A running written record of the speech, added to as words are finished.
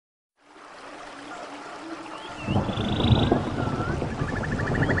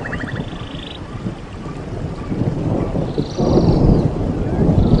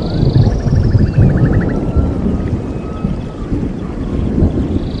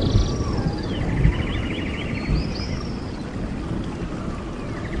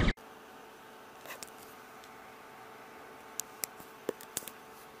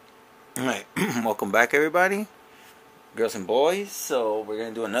Welcome back, everybody, girls and boys. So we're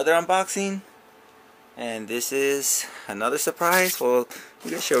gonna do another unboxing, and this is another surprise. Well,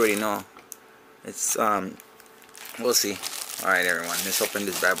 you guys should already know. It's we'll see. All right, everyone, let's open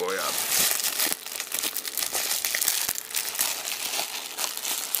this bad boy up.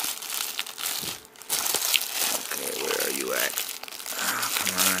 Okay, where are you at? Oh,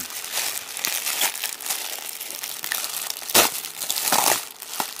 come on.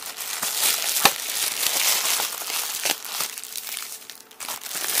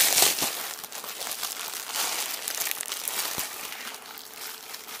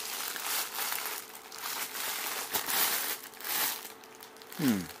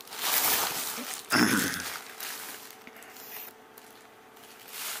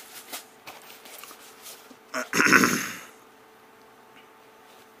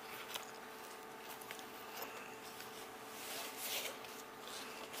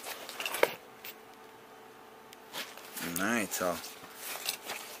 Alright, so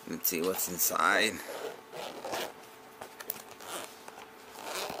let's see what's inside.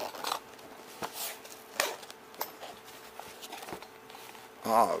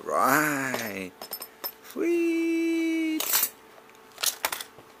 Alright, sweet.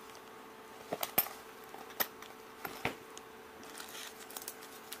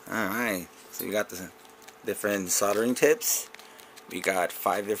 Alright, so we got the different soldering tips. We got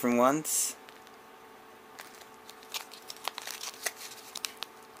 5 different ones.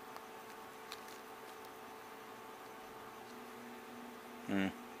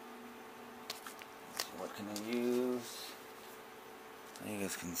 So what can I use? You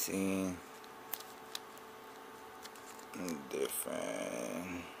guys can see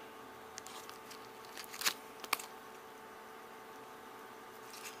different.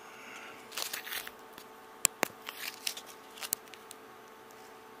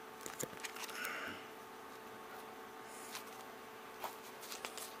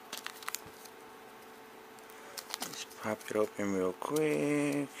 Let's pop it open real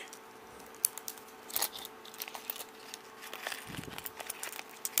quick.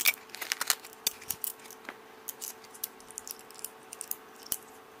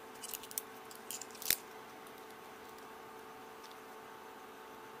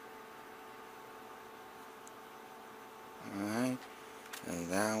 Alright, there's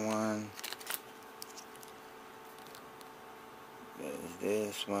that one. There's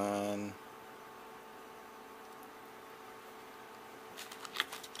this one.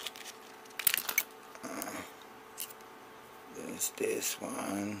 There's this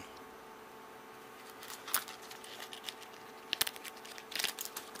one.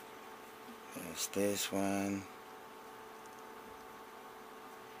 There's this one.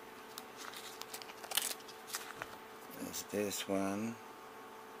 There's this one.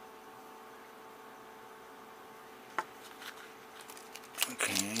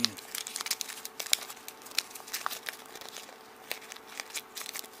 Okay.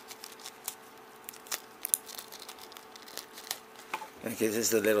 Okay, this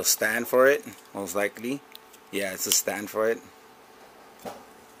is a little stand for it, most likely. Yeah, it's a stand for it.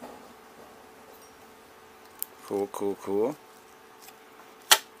 Cool, cool, cool.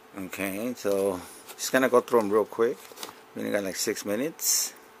 Okay, so just gonna go through them real quick. We only got like 6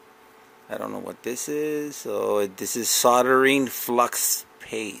 minutes. I don't know what this is. So this is soldering flux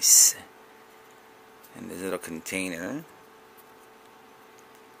paste. And this little container.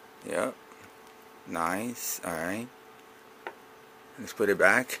 Yep. Nice. Alright. Let's put it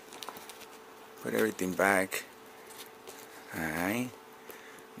back. Put everything back. Alright.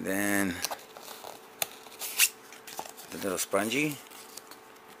 Then the little spongy.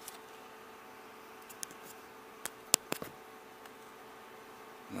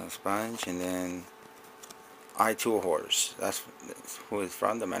 Little sponge, and then I-tool horse. That's who it's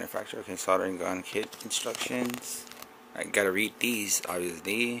from, the manufacturer. Okay, soldering gun kit instructions. I gotta read these,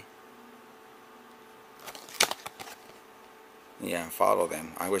 obviously. Yeah, follow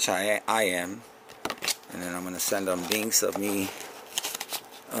them. I wish I am. And then I'm gonna send them links of me,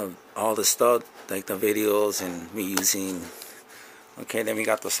 of all the stuff, like the videos and me using. Okay, then we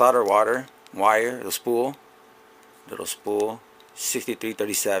got the solder wire, the spool, little spool,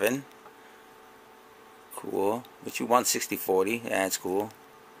 6337. Cool. But you want 6040? Yeah, it's cool.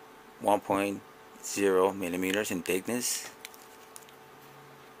 1.0 millimeters in thickness.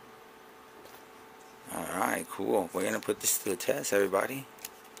 Alright, cool. We're gonna put this to the test, everybody.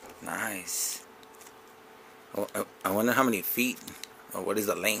 Nice. Oh, I wonder how many feet, or what is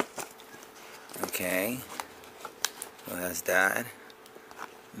the length. Okay. So that's that.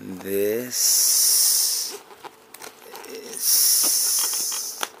 This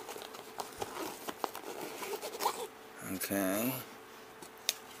is Okay.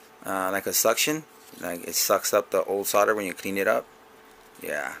 Like a suction, like it sucks up the old solder when you clean it up.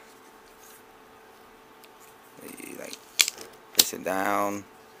 Yeah. You like press it down,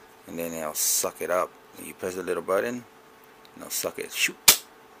 and then it'll suck it up. You press the little button, and it'll suck it. Shoot.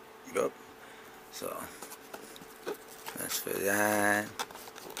 Yup. So that's for that.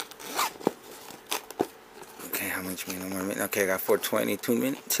 Okay, how much more minutes? Okay, I got 422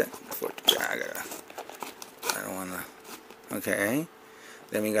 minutes. I don't wanna. Okay.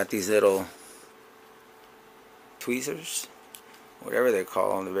 Then we got these little tweezers, whatever they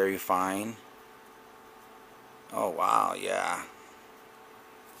call them. They're very fine. Oh wow, yeah.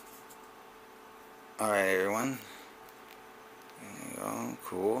 All right, everyone. There you go.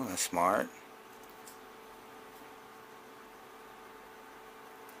 Cool. That's smart.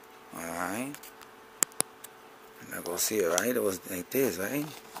 All right. Now go see it, right? It was like this, right?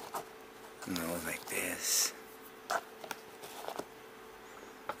 No, it was like this.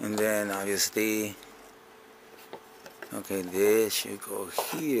 And then obviously, okay, this should go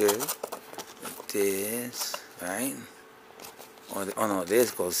here, like this, right? Or oh no, this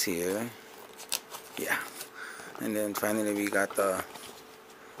goes here. Yeah. And then finally we got the,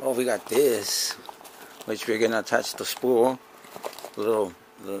 oh, we got this, which we're gonna attach the spool, the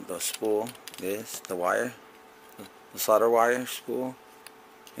spool, the wire, the solder wire spool,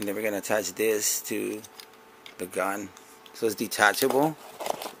 and then we're gonna attach this to the gun, so it's detachable.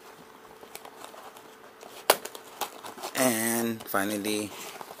 And finally,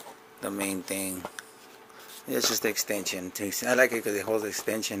 the main thing, it's just the extension. I like it because it holds the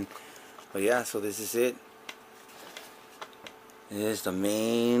extension. But yeah, so this is it. It is the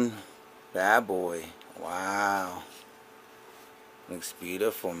main bad boy. Wow, looks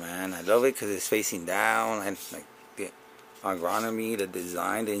beautiful, man. I love it because it's facing down, and like the agronomy, the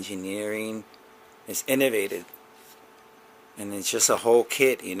design, the engineering, it's innovative, and it's just a whole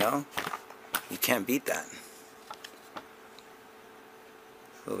kit. You know, you can't beat that.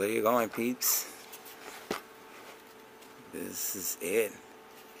 So there you go, my peeps. This is it.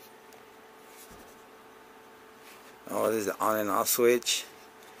 Oh, this is the on and off switch.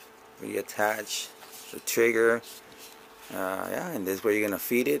 Reattach the trigger. Yeah, and this is where you're gonna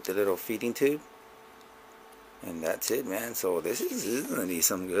feed it, the little feeding tube. And that's it, man. So this is gonna be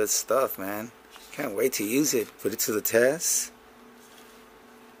some good stuff, man. Can't wait to use it. Put it to the test.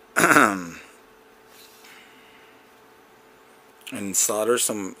 And solder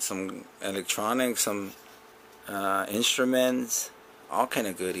some electronics, some instruments, all kind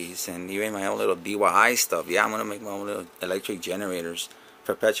of goodies, and even my own little DIY stuff. Yeah, I'm gonna make my own little electric generators,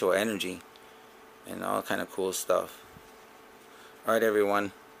 perpetual energy, and all kind of cool stuff. All right,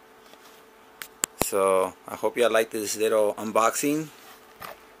 everyone. So I hope y'all like this little unboxing.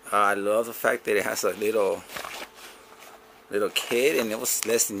 I love the fact that it has a little kit, and it was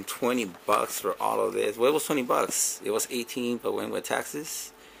less than 20 bucks for all of this. Well, it was 20 bucks. It was 18, but when with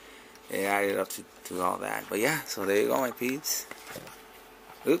taxes, it added up to all that. But yeah, so there you go, my peeps.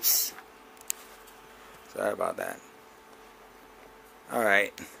 Oops. Sorry about that.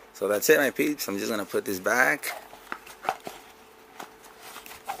 Alright, so that's it, my peeps. I'm just going to put this back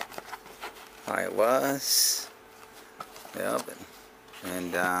how it was. Yep.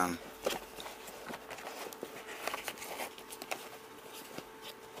 And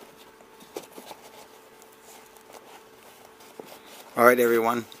alright,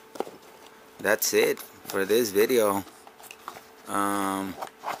 everyone, that's it for this video.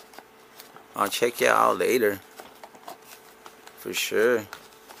 I'll check you out later for sure.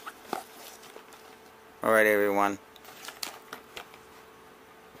 Alright, everyone,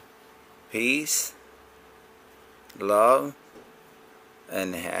 peace, love,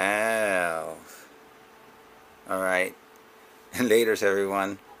 and health. Alright, laters,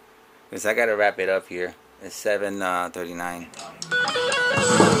 everyone, because I gotta wrap it up here. It's 7:39.